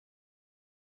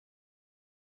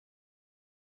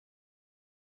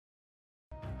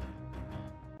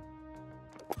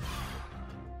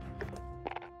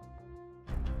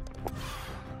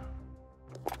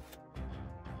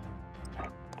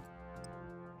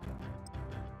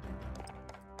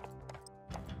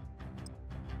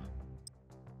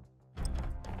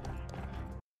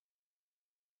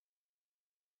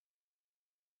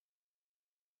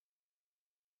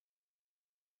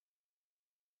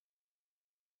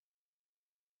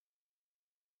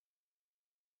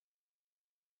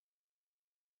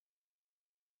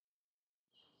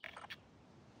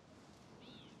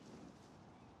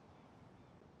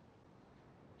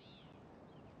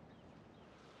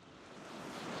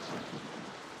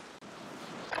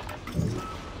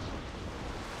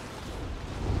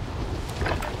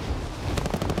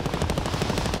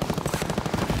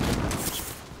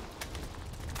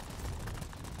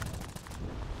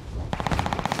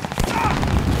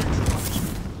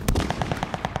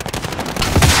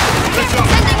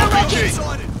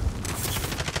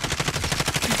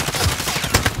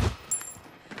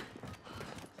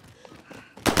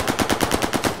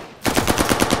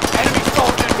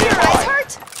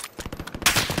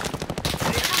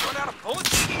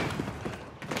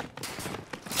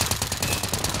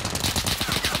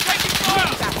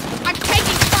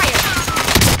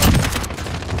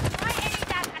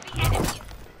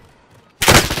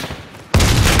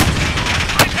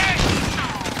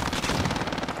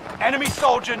Enemy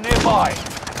soldier nearby.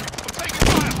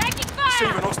 Taking fire!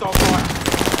 Receiving hostile fire.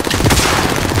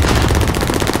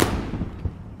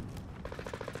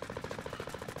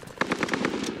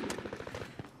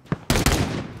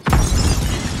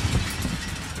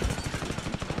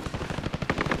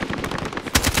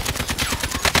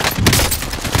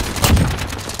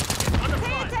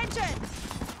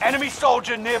 Enemy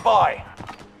soldier nearby.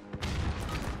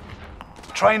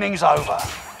 Training's over.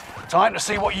 Time to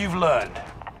see what you've learned.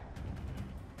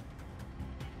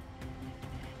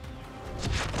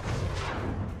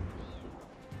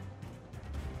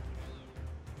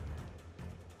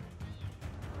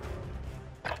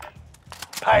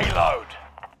 Payload.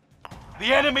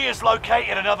 The enemy has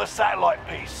located another satellite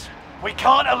piece. We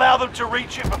can't allow them to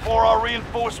reach it before our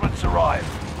reinforcements arrive.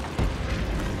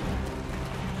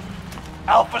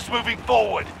 Alpha's moving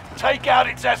forward. Take out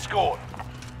its escort.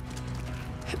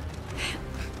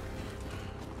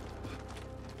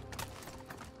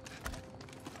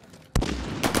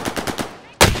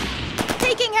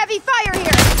 Taking heavy fire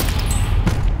here!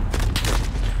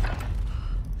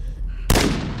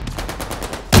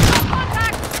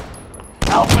 Contact!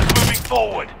 Alpha's moving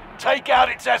forward. Take out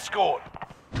its escort.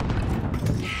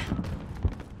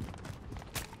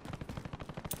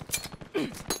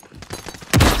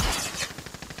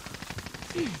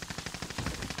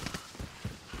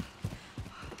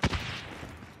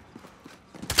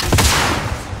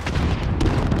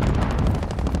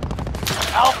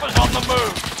 Alpha's on the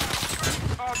move.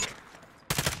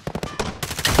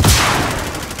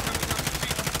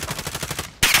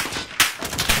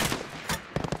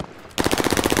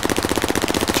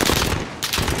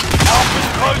 Alpha's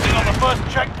closing on the first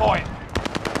checkpoint.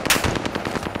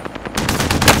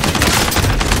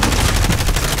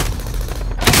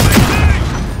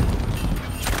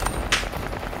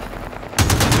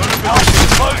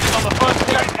 Alpha's closing on the first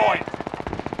checkpoint.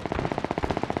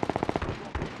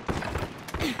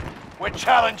 We're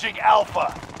challenging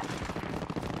Alpha.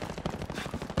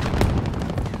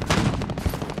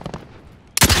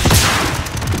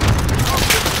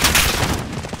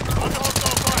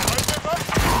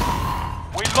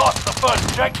 We lost the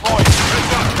first checkpoint.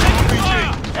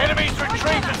 Enemies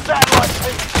retreat to satellite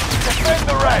peak. Defend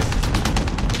the rest.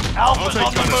 Alpha's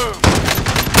on the move.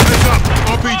 Heads up,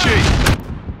 RPG.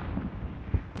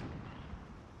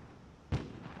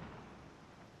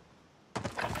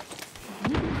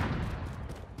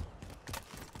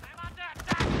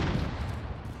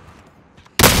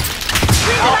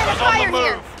 Alpha's on the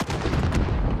move.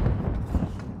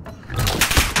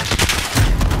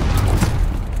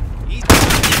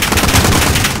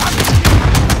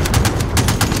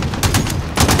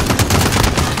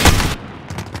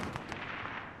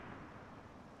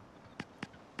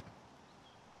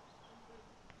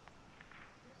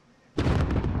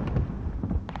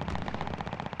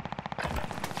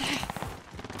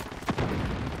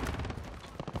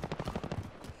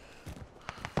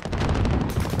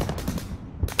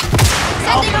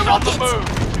 Alpha's on the move.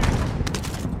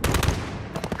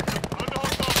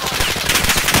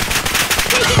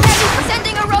 Taking heavy,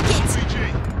 sending a rocket!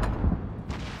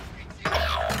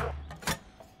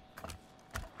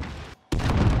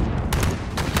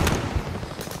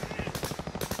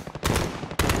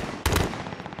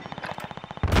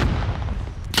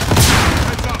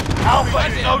 Alpha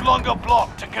is no longer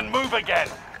blocked and can move again.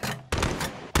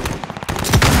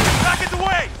 Back in the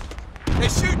way! They're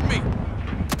shooting me!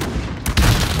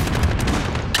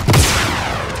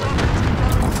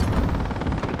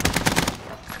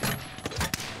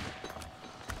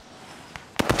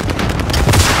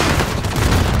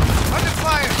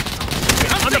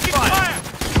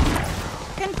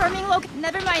 Confirming loc.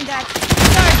 Never mind that.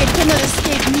 Target cannot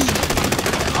escape me.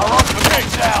 Our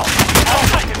operate's out.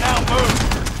 Alpha can now move.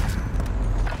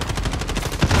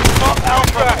 Stop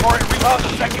Alpha before it reaches the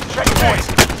second checkpoint.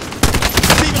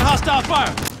 Receiving hostile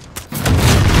fire!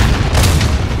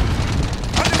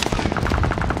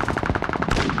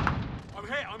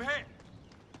 I'm hit!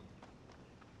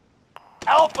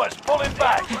 Alpha's pulling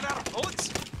back. Run out of bullets?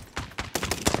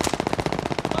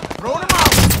 Throw them out!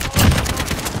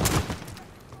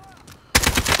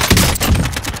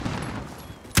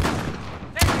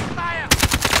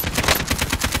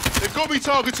 They've got me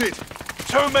targeted!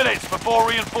 2 minutes before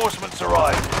reinforcements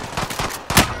arrive.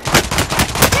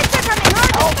 Hits are coming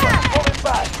hard and Alpha fast! pulling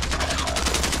back.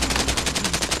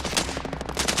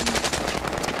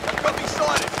 They've got me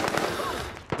sighted!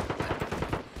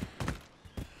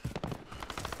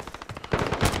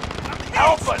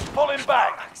 Alpha's pulling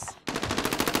back.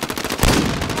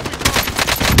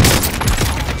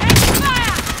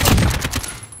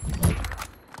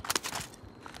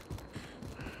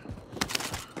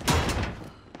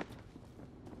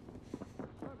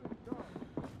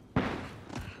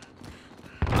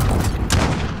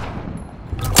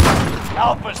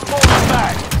 Alpha's falling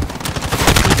back.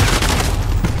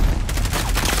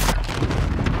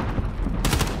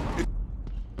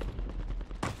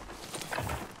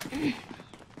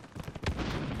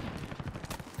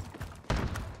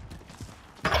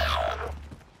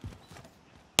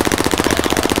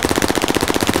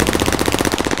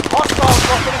 Hostiles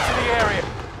dropping into the area.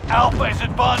 Alpha is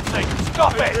advancing.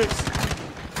 Stop it!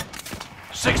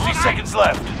 60 seconds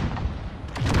left.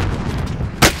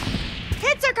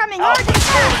 Hits are coming hard and Alpha's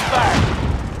falling fast. back.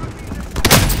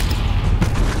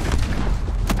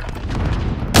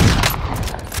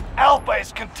 Alpha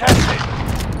is contested.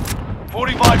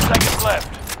 45 seconds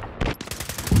left.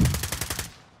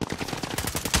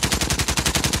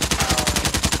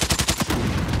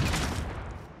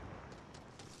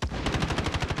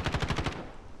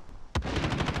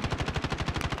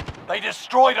 They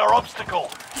destroyed our obstacle.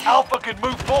 Alpha can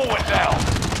move forward now.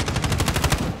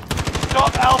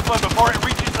 Stop Alpha before it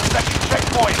reaches the second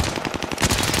checkpoint.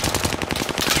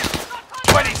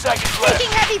 20 seconds left.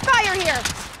 Taking heavy fire here.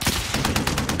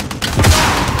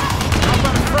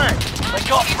 They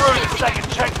got through the second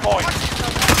checkpoint.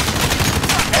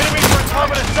 Enemies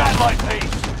recovered a satellite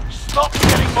piece. Stop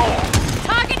getting more.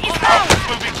 Target is down. Alpha's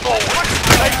moving forward.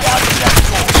 Take down the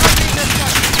escort.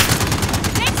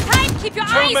 Next time, keep your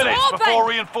 2 eyes minutes open. before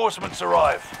reinforcements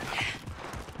arrive.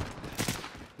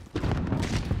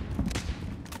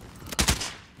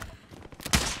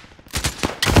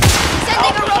 Sending a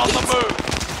Alpha's on the rocket. move.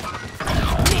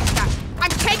 Mister,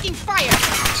 I'm taking fire.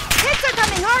 Hits are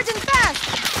coming hard and fast.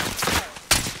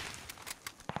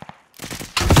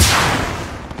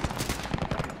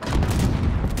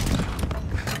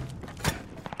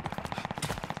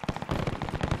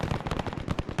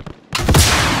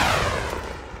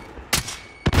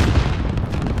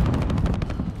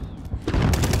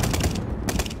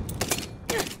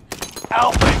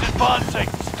 Alpha is advancing.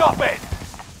 Stop it.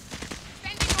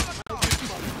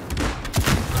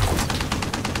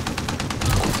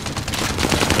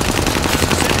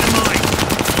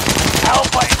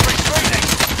 Alpha is retreating.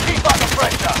 Keep up the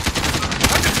pressure.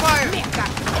 Under fire! Mister,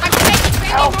 I'm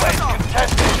taking Alpha is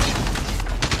contested.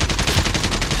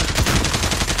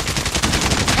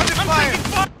 Under fire!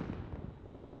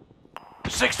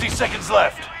 60 seconds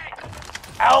left.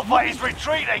 Alpha is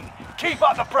retreating. Keep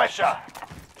up the pressure.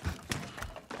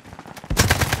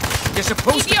 You're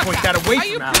supposed to point that away Are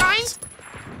you from Alex. blind?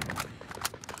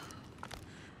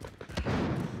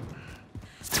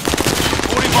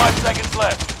 45 seconds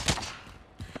left.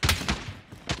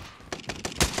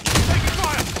 Taking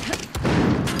fire!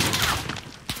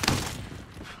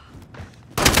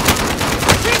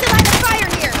 Here's a line of fire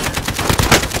here.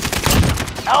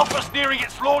 Alpha's nearing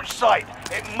its launch site.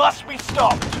 It must be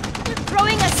stopped.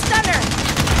 Throwing a stunner.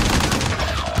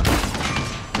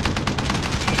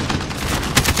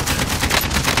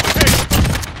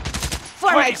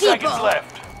 For my 20 seconds people.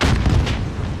 left.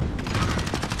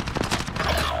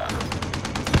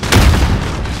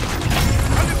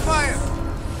 Under fire!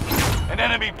 An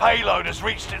enemy payload has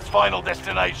reached its final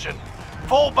destination.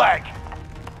 Fall back.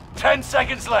 10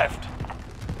 seconds left.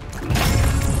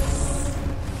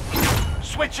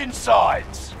 Switching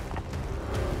sides.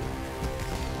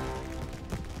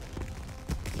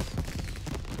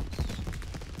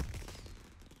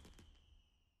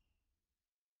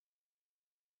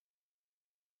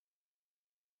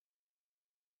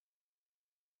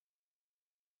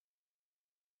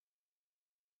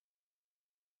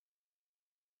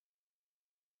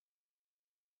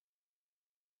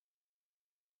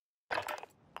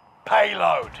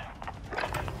 Payload.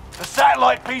 The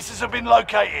satellite pieces have been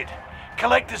located.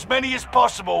 Collect as many as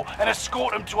possible and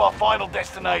escort them to our final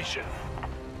destination.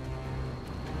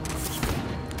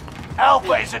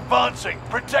 Alpha is advancing.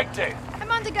 Protect it.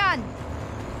 I'm on the gun.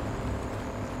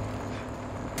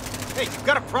 Hey, you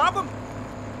got a problem?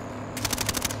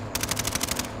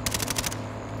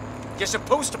 You're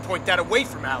supposed to point that away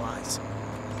from allies.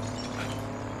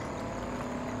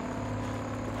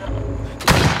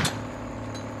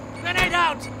 Grenade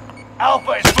out.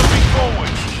 Alpha is moving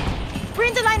forward. We're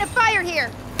in the line of fire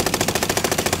here.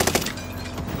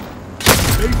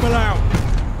 People out.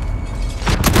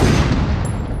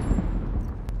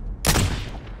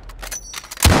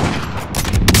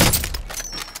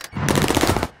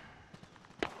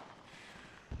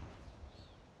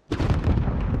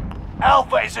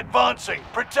 Alpha is advancing.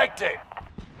 Protect it.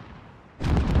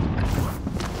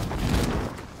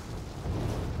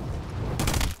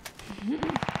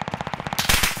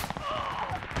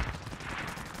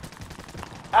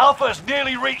 Alpha's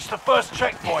nearly reached the first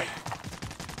checkpoint.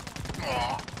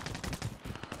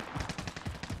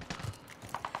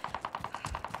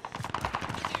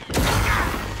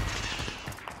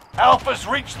 Alpha's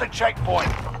reached the checkpoint.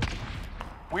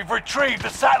 We've retrieved the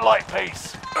satellite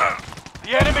piece.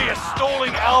 The enemy is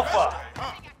stalling Alpha.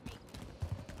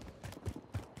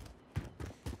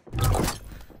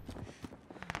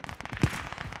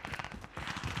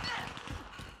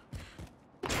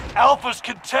 Alpha's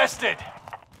contested.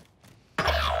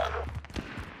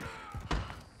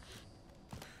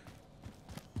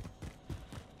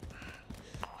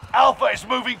 Alpha is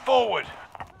moving forward.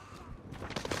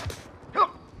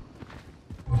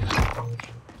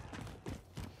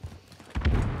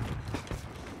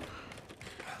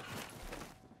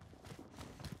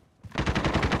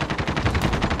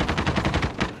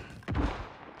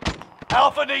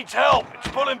 Alpha needs help. It's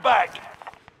pulling back.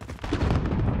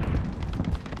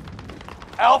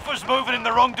 Alpha's moving in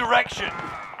the wrong direction.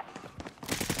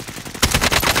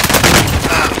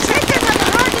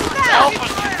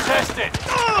 Alpha's contested.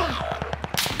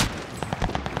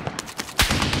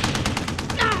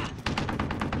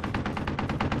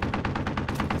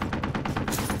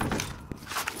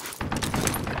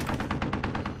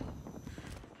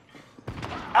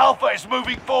 Alpha is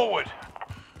moving forward.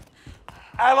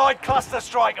 Allied cluster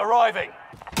strike arriving.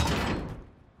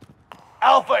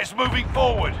 Alpha is moving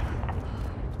forward.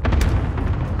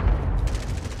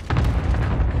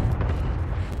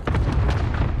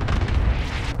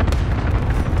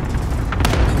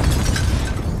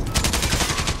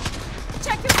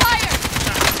 Check your fire!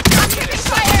 I'm taking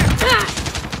fire!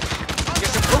 You're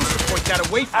supposed to point that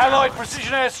away from Allied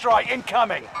precision airstrike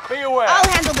incoming. Be aware. I'll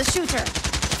handle the shooter.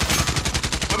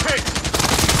 I'm hit.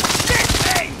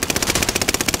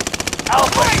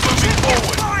 Alpha is moving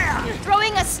forward.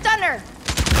 Throwing a stunner.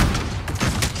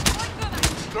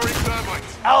 Throwing thermite.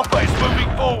 Alpha is moving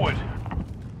forward.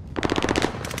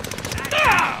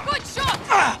 Good shot!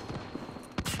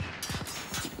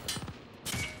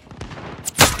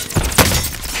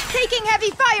 Taking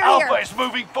heavy fire Alpha here. is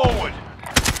moving forward.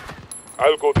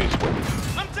 I'll go this way.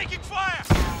 I'm taking fire!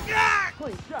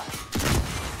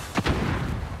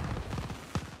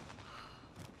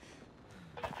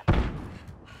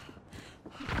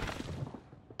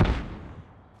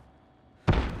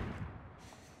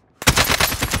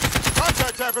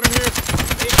 Contact's happening here.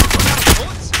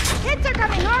 Hits are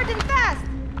coming hard and fast.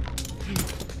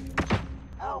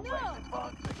 Alpha is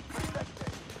advancing.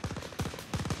 Protected.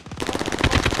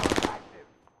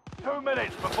 2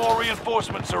 minutes before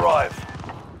reinforcements arrive.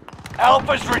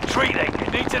 Alpha's retreating.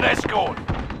 It needs an escort.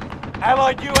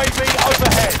 Allied UAV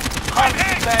overhead. Hunt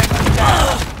them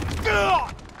down.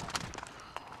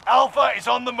 Alpha is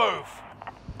on the move.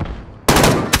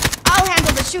 I'll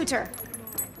handle the shooter.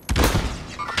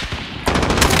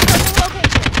 Confirming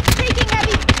location. Taking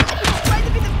heavy. It's trying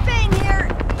to be the Fang here.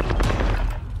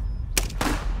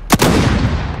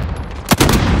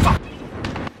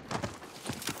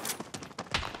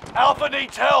 Alpha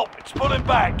needs help. It's pulling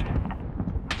back.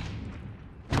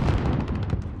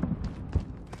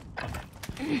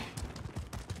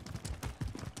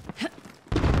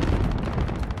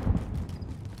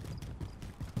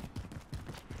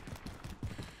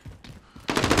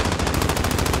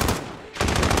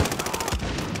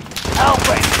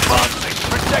 Alpha is advancing.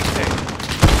 Protected.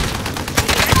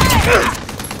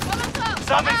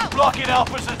 Something's blocking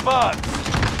Alpha's advance.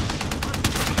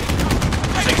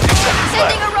 60 seconds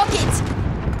Sending left. a rocket.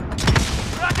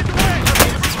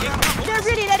 They're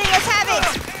really letting us have it.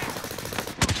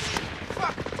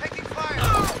 Taking fire.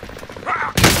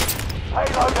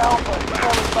 Payload Alpha is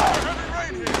falling back.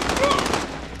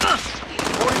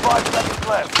 45 seconds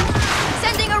left.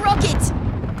 Sending a rocket.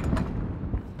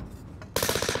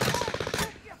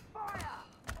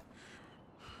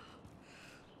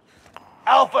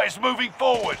 Alpha is moving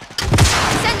forward.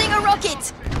 Sending a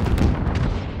rocket.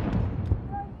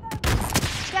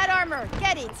 That armor.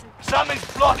 Get it. Something's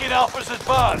blocking Alpha's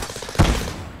advance.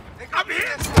 I'm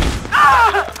here.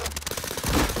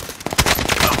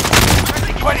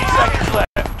 20 seconds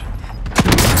left.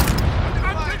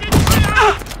 I'm taking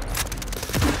fire.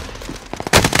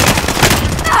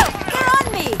 They're on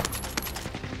me.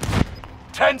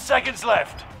 10 seconds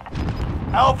left.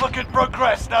 Alpha can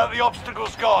progress now that the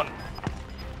obstacle's gone.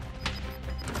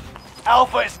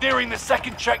 Alpha is nearing the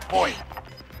second checkpoint.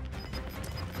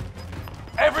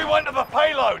 Everyone to the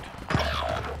payload.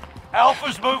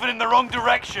 Alpha's moving in the wrong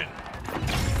direction.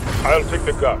 I'll take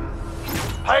the gun.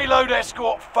 Payload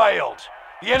escort failed.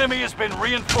 The enemy has been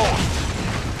reinforced.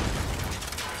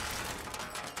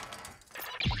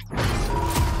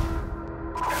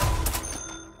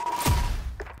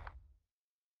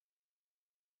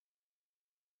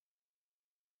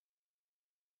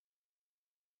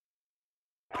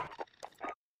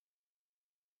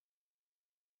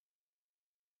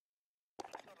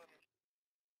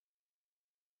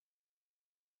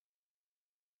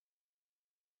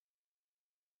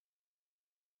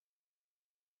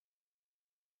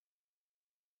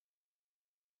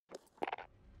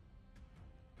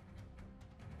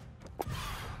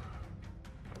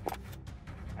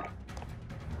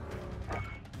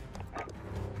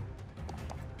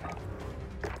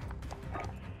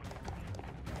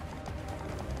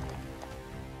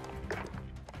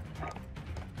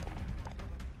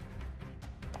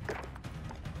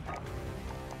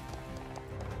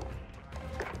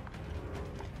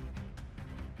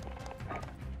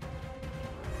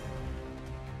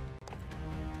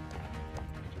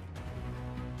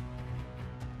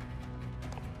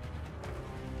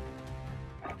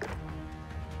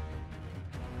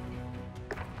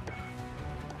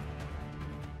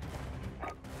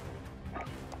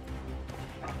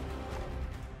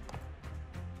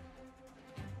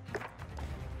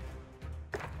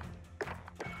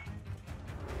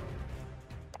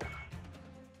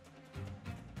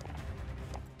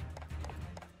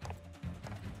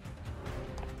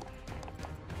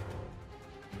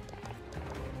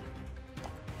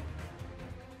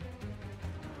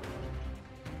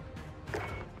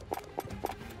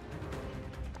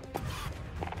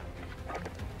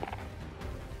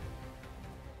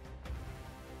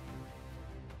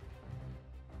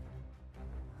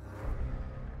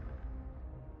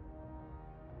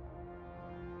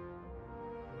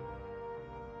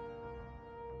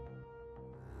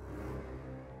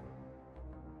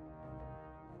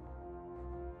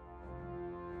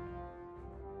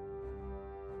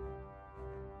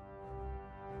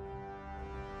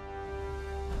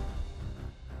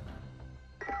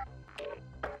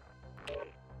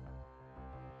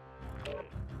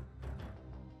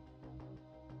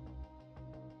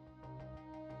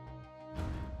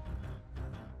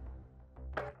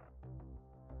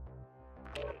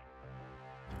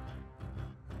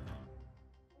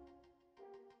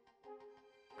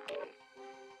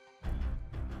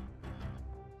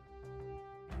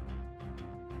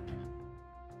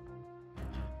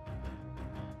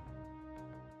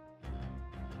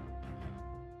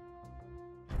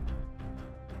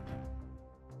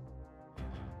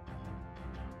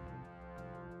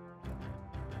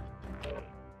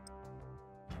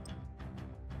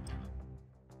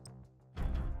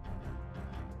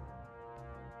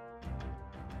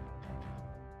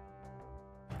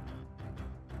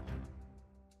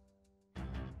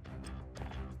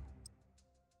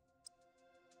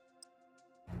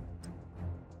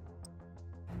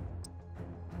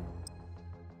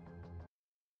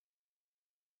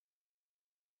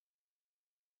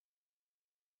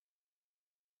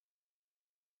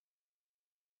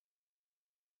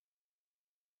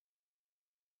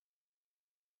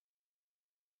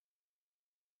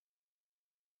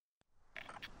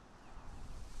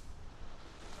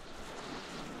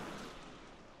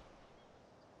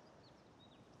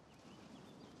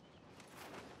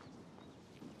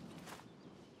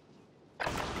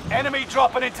 Enemy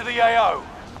dropping into the AO.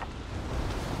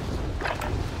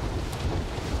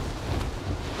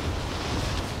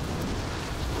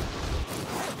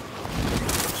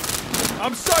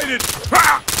 I'm sighted!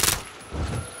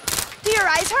 Do your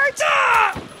eyes hurt?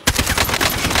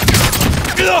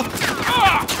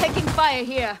 Taking fire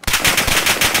here.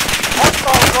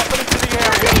 Hostile dropping into the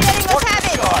area. Really letting us Watch have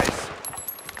the it. skies.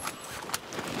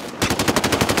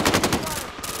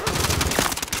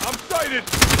 I'm sighted!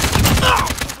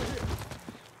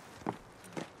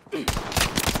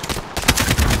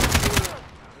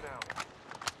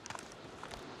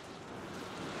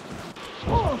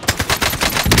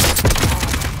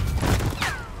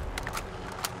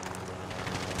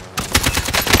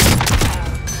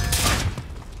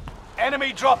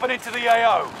 Enemy dropping into the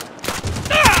AO.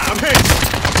 I'm hit!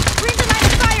 Green's a line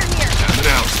of fire here. Down and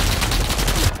out.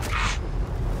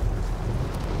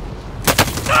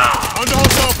 Under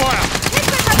hostile fire! Hit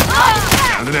with a fire.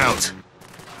 Down and out.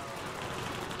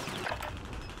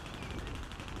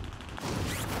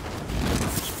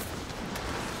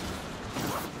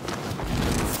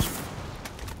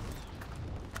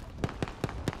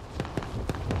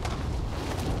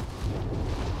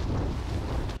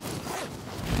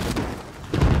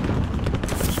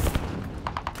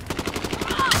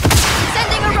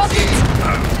 Sending a rocket.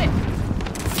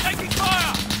 Taking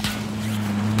fire!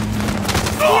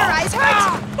 Do your eyes hurt?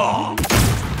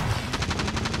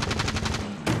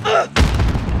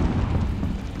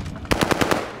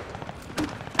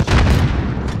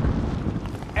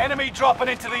 Enemy dropping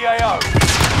into the AO.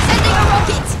 Sending a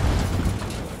rocket.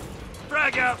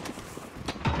 Frag out.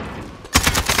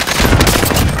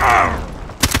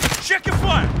 Check your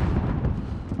fire!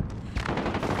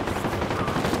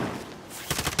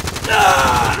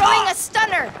 Throwing a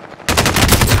stunner.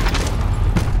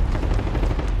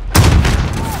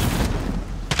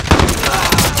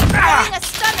 Throwing a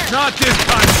stunner. Not this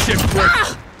time, shift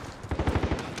work!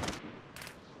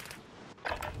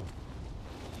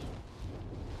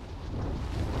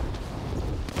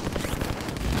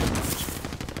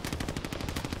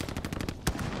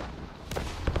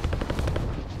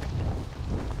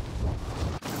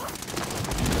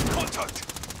 Contact!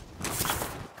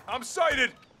 I'm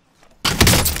sighted!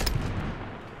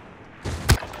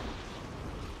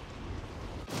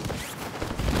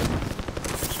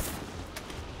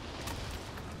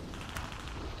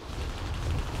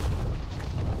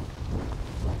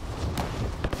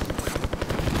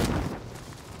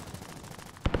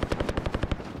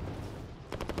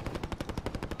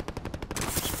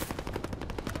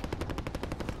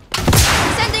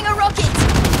 Sending a rocket.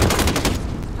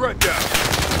 Threat down!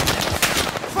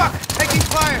 Fuck! Taking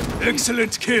fire!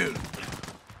 Excellent kill!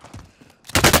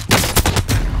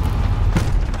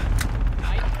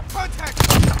 Contact!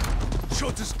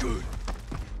 Shot is good.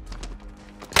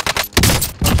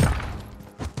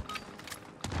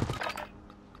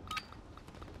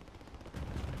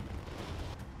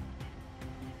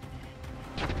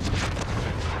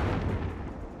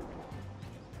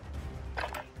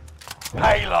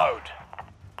 Payload.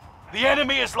 The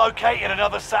enemy has located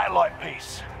another satellite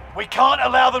piece. We can't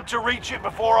allow them to reach it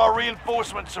before our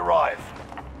reinforcements arrive.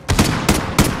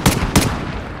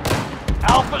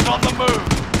 Alpha's on the move.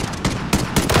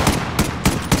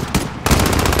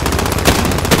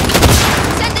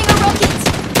 Sending a rocket.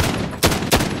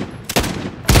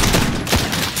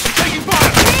 Taking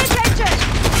fire! Pay attention.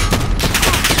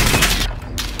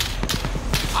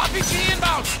 RPG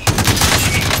inbound!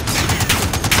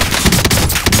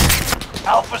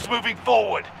 Alpha's moving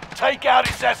forward. Take out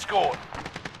its escort.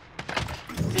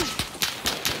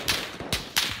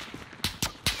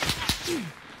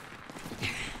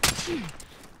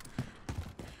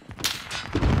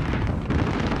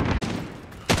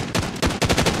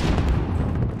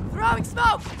 Throwing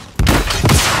smoke!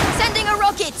 Sending a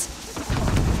rocket.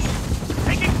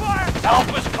 Taking fire!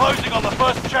 Alpha's closing on the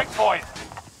first checkpoint.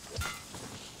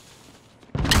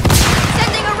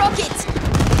 Sending a rocket.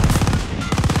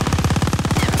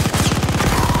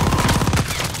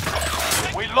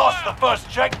 We lost the first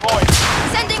checkpoint.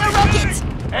 Sending a rocket.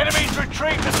 Enemies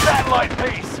retreat to satellite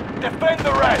piece. Defend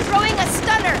the rest. Throwing a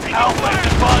stunner. Alpha is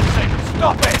advancing.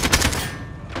 Stop it.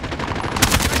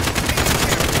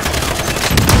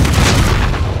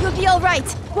 You'll be all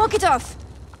right. Walk it off.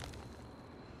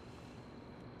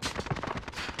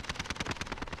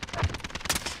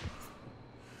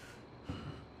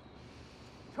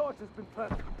 Charge has been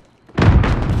planted.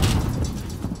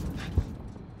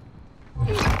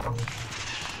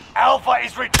 Alpha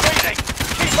is retreating.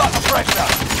 Keep up the pressure.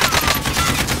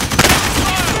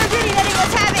 They're really letting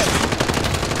us have it.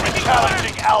 We're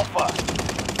challenging Alpha.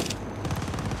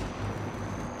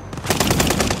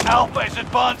 Alpha is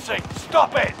advancing.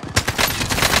 Stop it.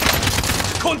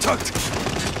 Contact!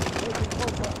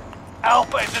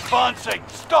 Alpha is advancing.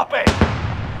 Stop it.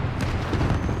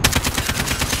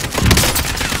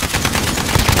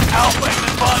 Alpha is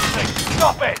advancing.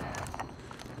 Stop it.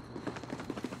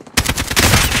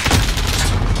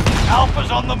 Alpha's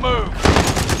on the move.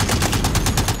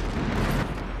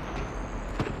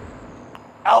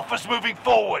 Alpha's moving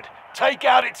forward. Take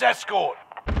out its escort.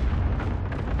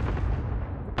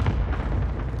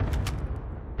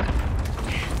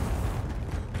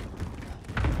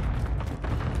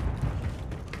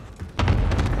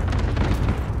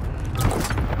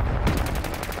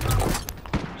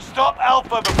 Stop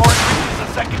Alpha before it reaches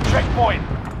the second checkpoint.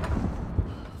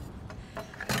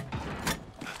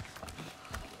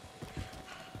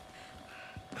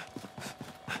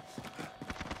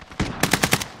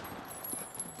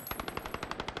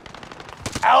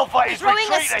 Alpha is Throwing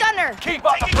a retreating. stunner. Keep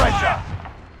up the pressure.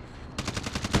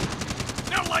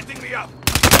 They're lighting me up!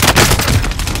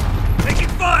 Taking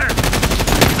fire!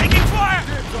 Taking fire!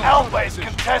 Alpha is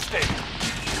contested.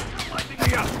 Lighting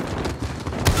me up!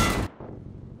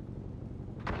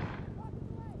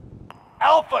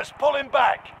 Alpha's pulling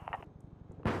back.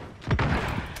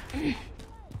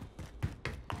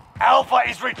 Alpha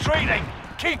is retreating.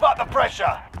 Keep up the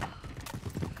pressure.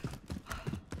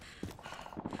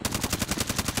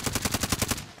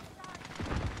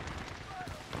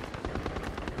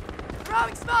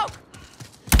 Throwing smoke!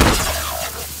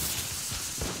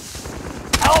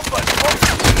 Alpha's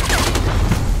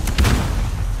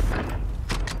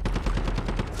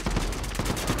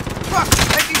Fuck!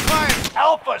 Taking fire!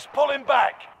 Alpha's pulling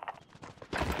back.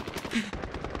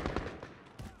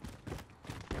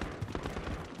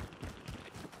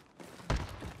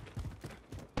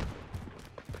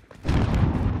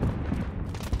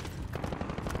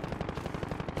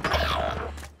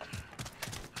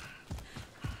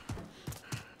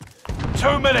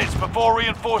 Two minutes before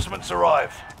reinforcements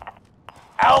arrive.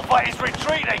 Alpha is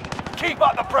retreating. Keep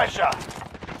up the pressure.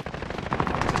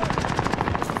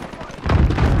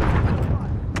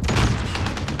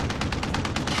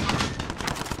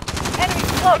 Enemy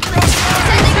close.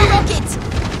 Sending a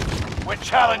rocket. We're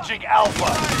challenging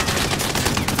Alpha.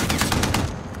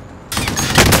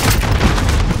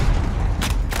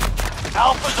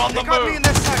 Alpha's on the They got me in move.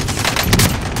 their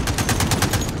sights.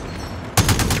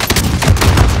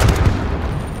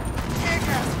 Tear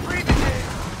gas, breathing in.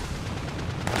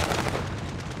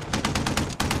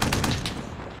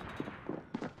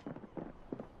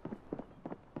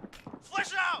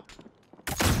 Flash out!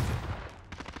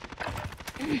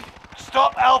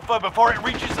 Stop Alpha before it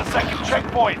reaches the second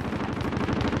checkpoint.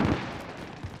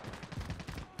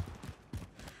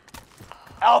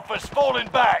 Alpha's falling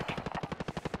back.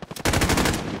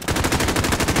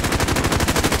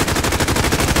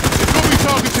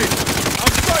 Targeted!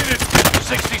 I'm sighted!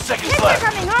 60 seconds Hits are left.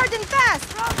 coming hard and fast.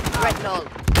 Retinol.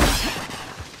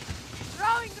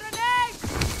 Throwing grenade!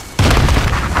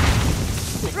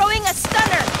 Throwing a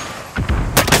stunner.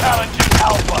 Challenging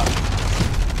Alpha.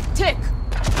 Tick!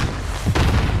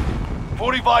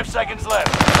 45 seconds left.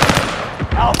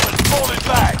 Alpha's falling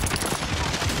back.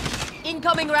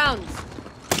 Incoming rounds!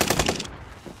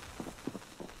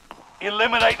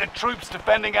 Eliminate the troops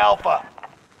defending Alpha.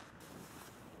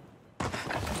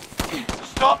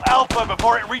 Stop Alpha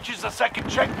before it reaches the second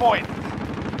checkpoint.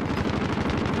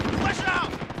 Flash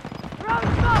out!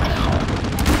 Throwing smoke!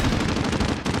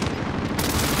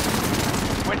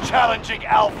 We're challenging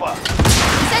Alpha.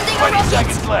 Sending a 20 rocket.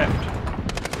 seconds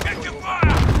left. Get your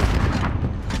fire!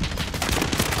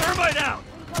 Thermite out!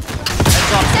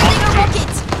 Sending a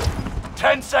rocket.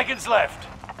 10 seconds left.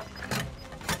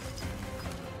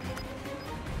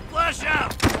 Flash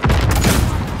out!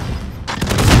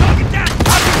 Target down!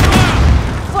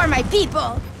 For my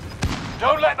people.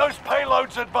 Don't let those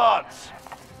payloads advance.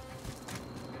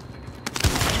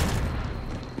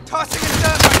 Tossing a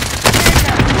thermite. Tear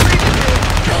gas, breathing in.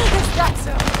 Is that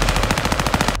so?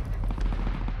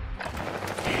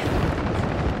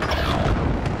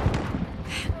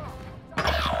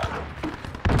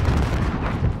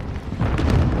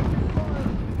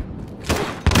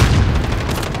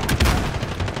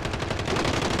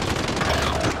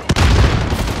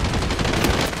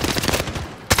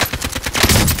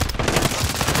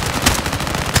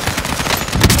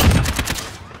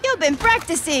 You've been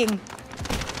practicing.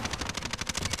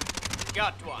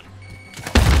 Got one.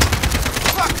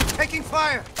 Fuck! Taking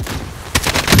fire!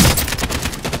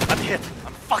 I'm hit.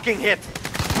 I'm fucking hit.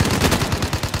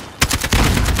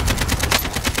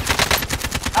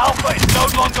 Alpha is no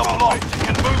longer blocked. It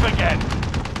can move again.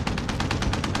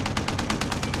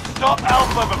 Stop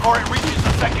Alpha before it reaches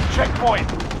the second checkpoint.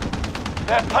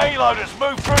 Their payload has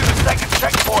moved through the second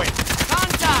checkpoint.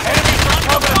 Contact! Enemies are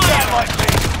coming at satellite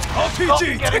feed.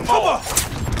 RPG, getting take cover! more.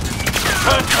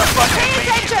 Turn to the front Pay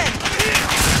immediately.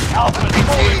 attention! Alpha's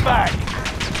falling back.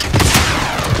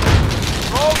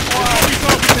 Wrong way.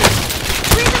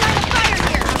 Breathe a line of fire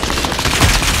here!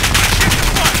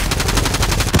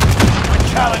 We're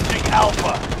challenging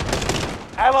Alpha.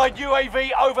 Allied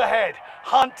UAV overhead.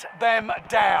 Hunt them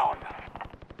down.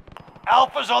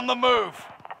 Alpha's on the move.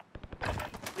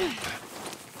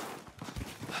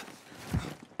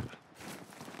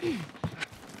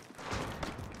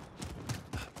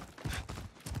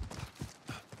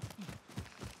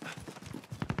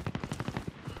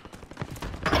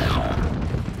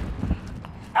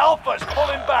 Alpha's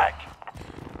pulling back.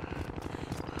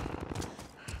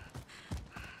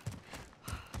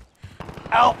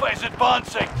 Alpha is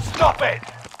advancing. Stop it!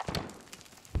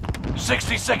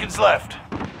 60 seconds left.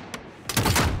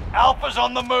 Alpha's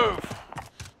on the move.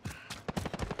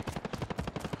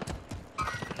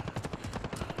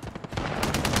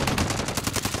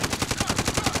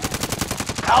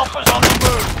 Alpha's on the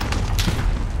move.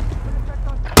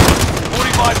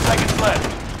 45 seconds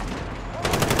left.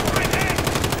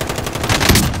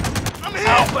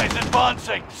 Alpha is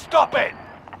advancing. Stop it!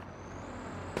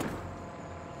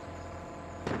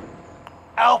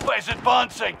 Alpha is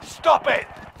advancing. Stop it!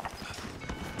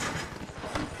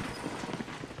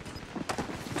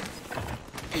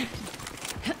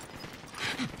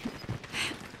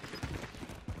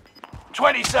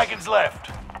 "20 seconds left.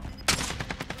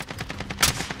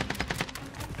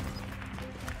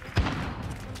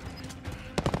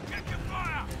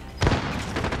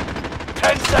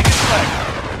 Ten seconds left.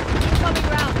 Incoming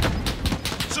round.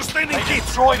 Sustaining They hit.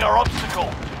 destroyed our obstacle.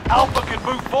 Alpha can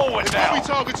move forward now. Enemy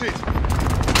targeted.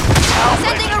 Alpha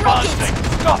Sending is a rocket. advancing.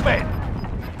 Stop it!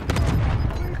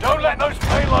 Don't let those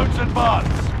payloads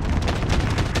advance.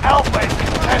 Alpha is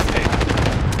contested.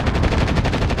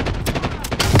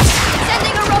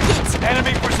 Sending a rocket!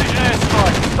 Enemy precision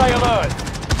airstrike. Stay alert.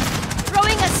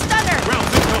 Throwing a stunner!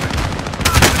 Rounds incoming.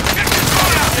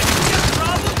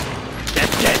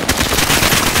 Dead.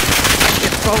 I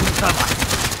get phone cover.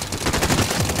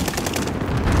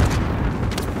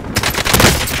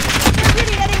 They're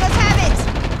really letting us have it!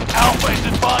 Alpha is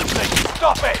advancing.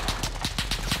 Stop it!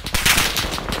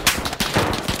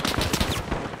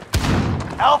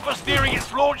 Alpha's nearing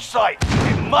its launch site.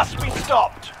 It must be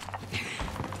stopped.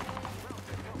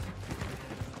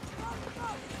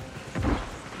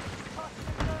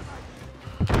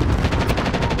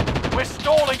 We're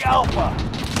stalling Alpha.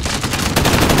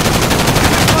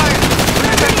 They're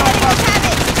really letting us have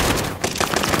it!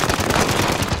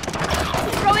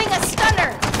 Throwing a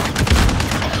stunner!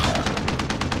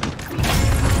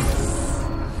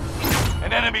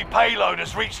 An enemy payload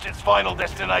has reached its final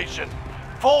destination.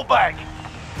 Fall back.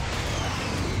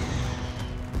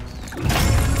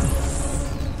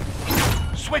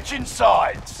 Switching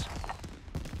sides.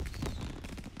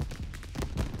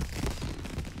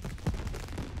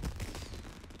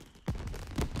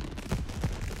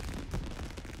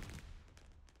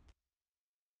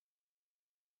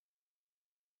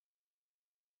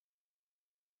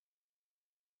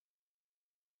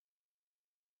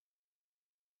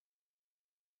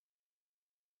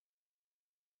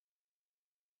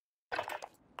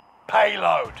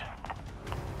 Payload.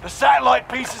 The satellite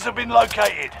pieces have been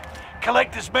located.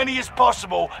 Collect as many as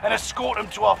possible and escort them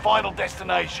to our final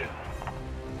destination.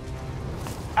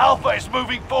 Alpha is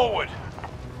moving forward.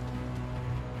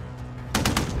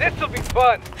 This'll be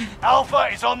fun. Alpha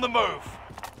is on the move.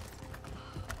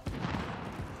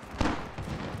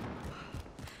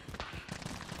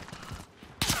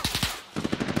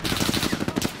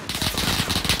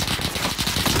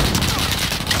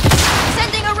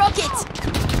 Sending a rocket!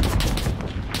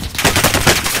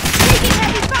 Taking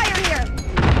heavy fire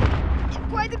here!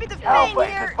 Quite a bit of pain Alpha is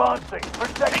here! advancing.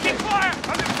 Protect it. Fire!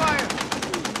 Under fire!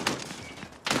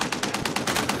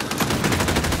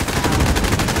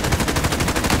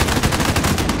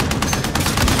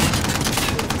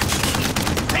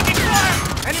 Taking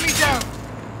fire. Enemy down!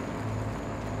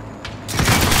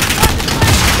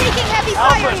 Taking heavy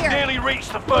fire Alpha's here! nearly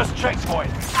reached the first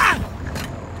checkpoint.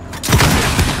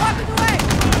 Walking away!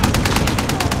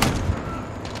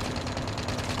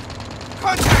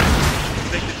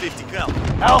 Contact! Take the 50 cal.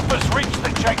 Alpha's reached the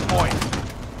checkpoint.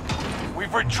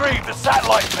 We've retrieved the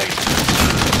satellite piece.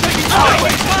 Alpha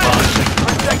is advancing.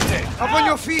 Protect it. Up on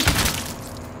your feet!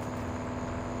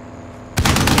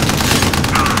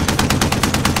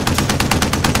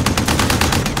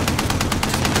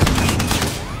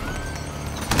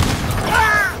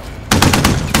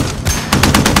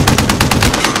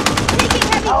 Taking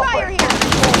heavy Alpha fire is here!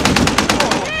 moving forward.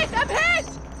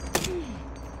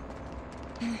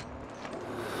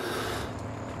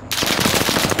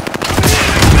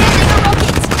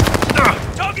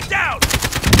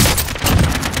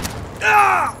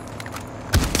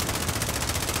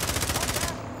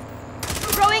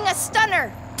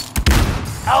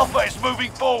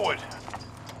 moving forward.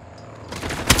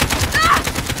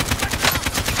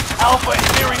 Alpha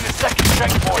is nearing the second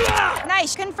checkpoint.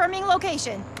 Nice. Confirming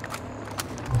location.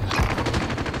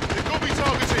 They've got me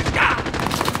targeted.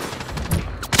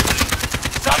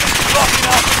 Something's blocking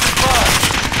Alpha's advance.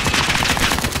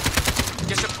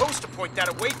 You're supposed to point that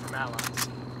away from allies.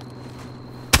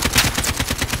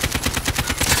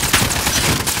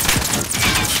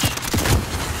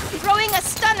 Throwing a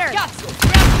stunner.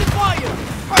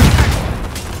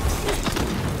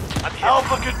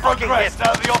 Alpha can progress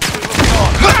now the obstacle's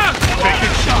gone.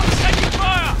 Taking shots. Taking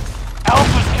fire.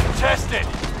 Alpha's contested.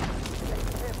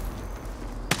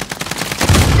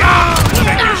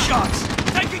 Taking shots.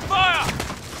 Taking fire.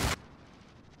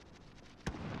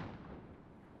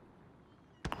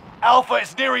 Alpha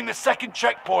is nearing the second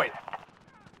checkpoint.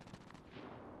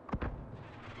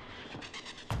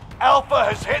 Alpha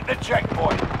has hit the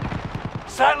checkpoint.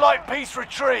 Satellite piece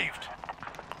retrieved.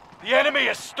 The enemy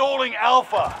is stalling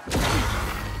Alpha.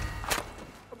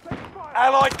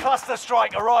 Allied cluster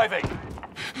strike arriving.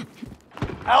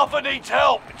 Alpha needs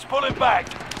help. It's pulling back.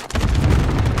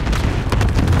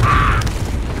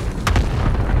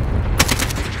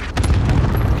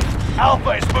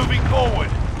 Alpha is moving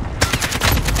forward.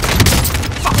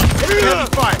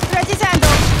 Ready to handle.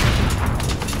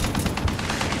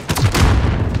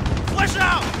 Flash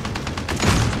out.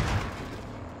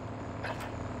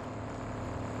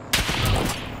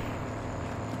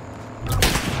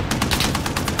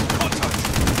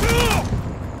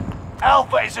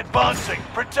 Alpha is advancing.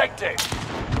 Protect it.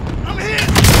 I'm here.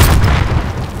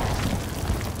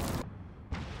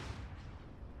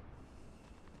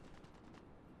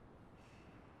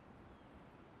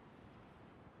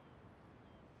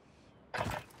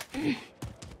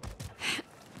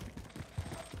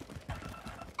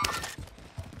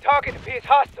 Target appears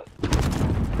hostile.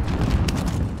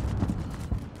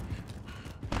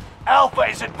 Alpha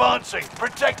is advancing.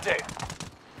 Protect it.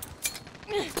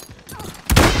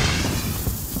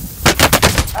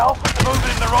 Alpha's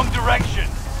moving in the wrong direction.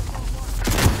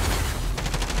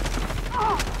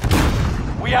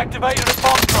 We activated a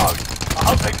bomb drone. I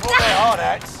hope they pull their hard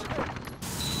hats.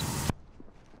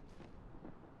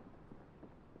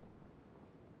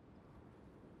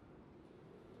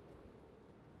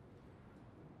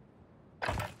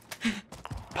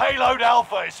 Payload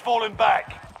Alpha is falling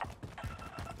back.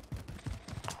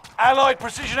 Allied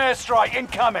precision airstrike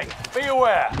incoming. Be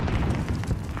aware.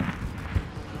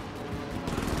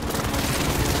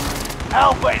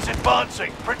 Alpha is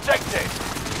advancing. Protect it.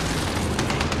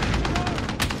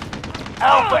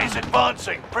 Alpha is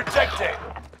advancing. Protect it.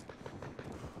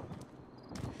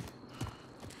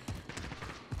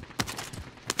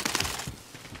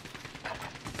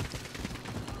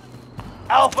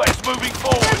 Alpha is moving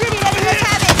forward. They're really letting us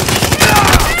have it.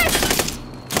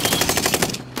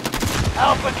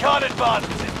 Alpha can't advance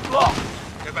because it's blocked.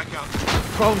 Get back out.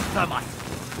 Prone thermite.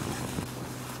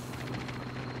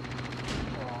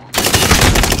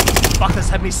 Fuckers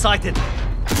have me sighted.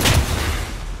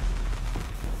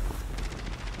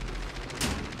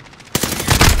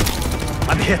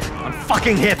 I'm hit. I'm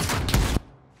fucking hit.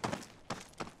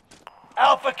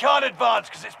 Alpha can't advance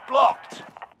because it's blocked.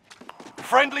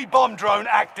 Friendly bomb drone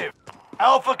active.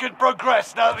 Alpha can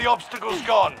progress now that the obstacle's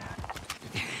gone.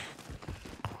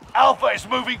 Alpha is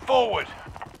moving forward.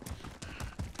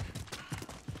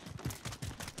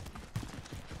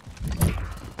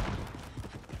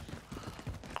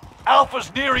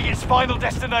 Alpha's nearing its final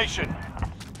destination.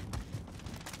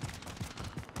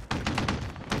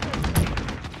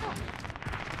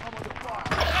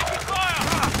 Taking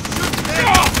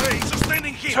fire.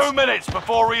 Sustaining heat. 2 minutes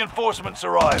before reinforcements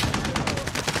arrive.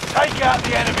 Take out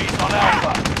the enemies on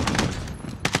Alpha.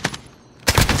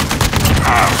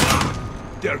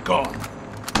 They're gone.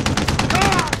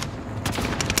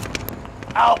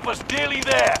 Alpha's nearly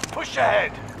there. Push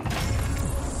ahead.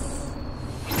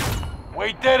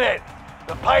 We did it.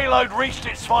 The payload reached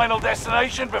its final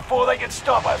destination before they could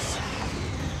stop us.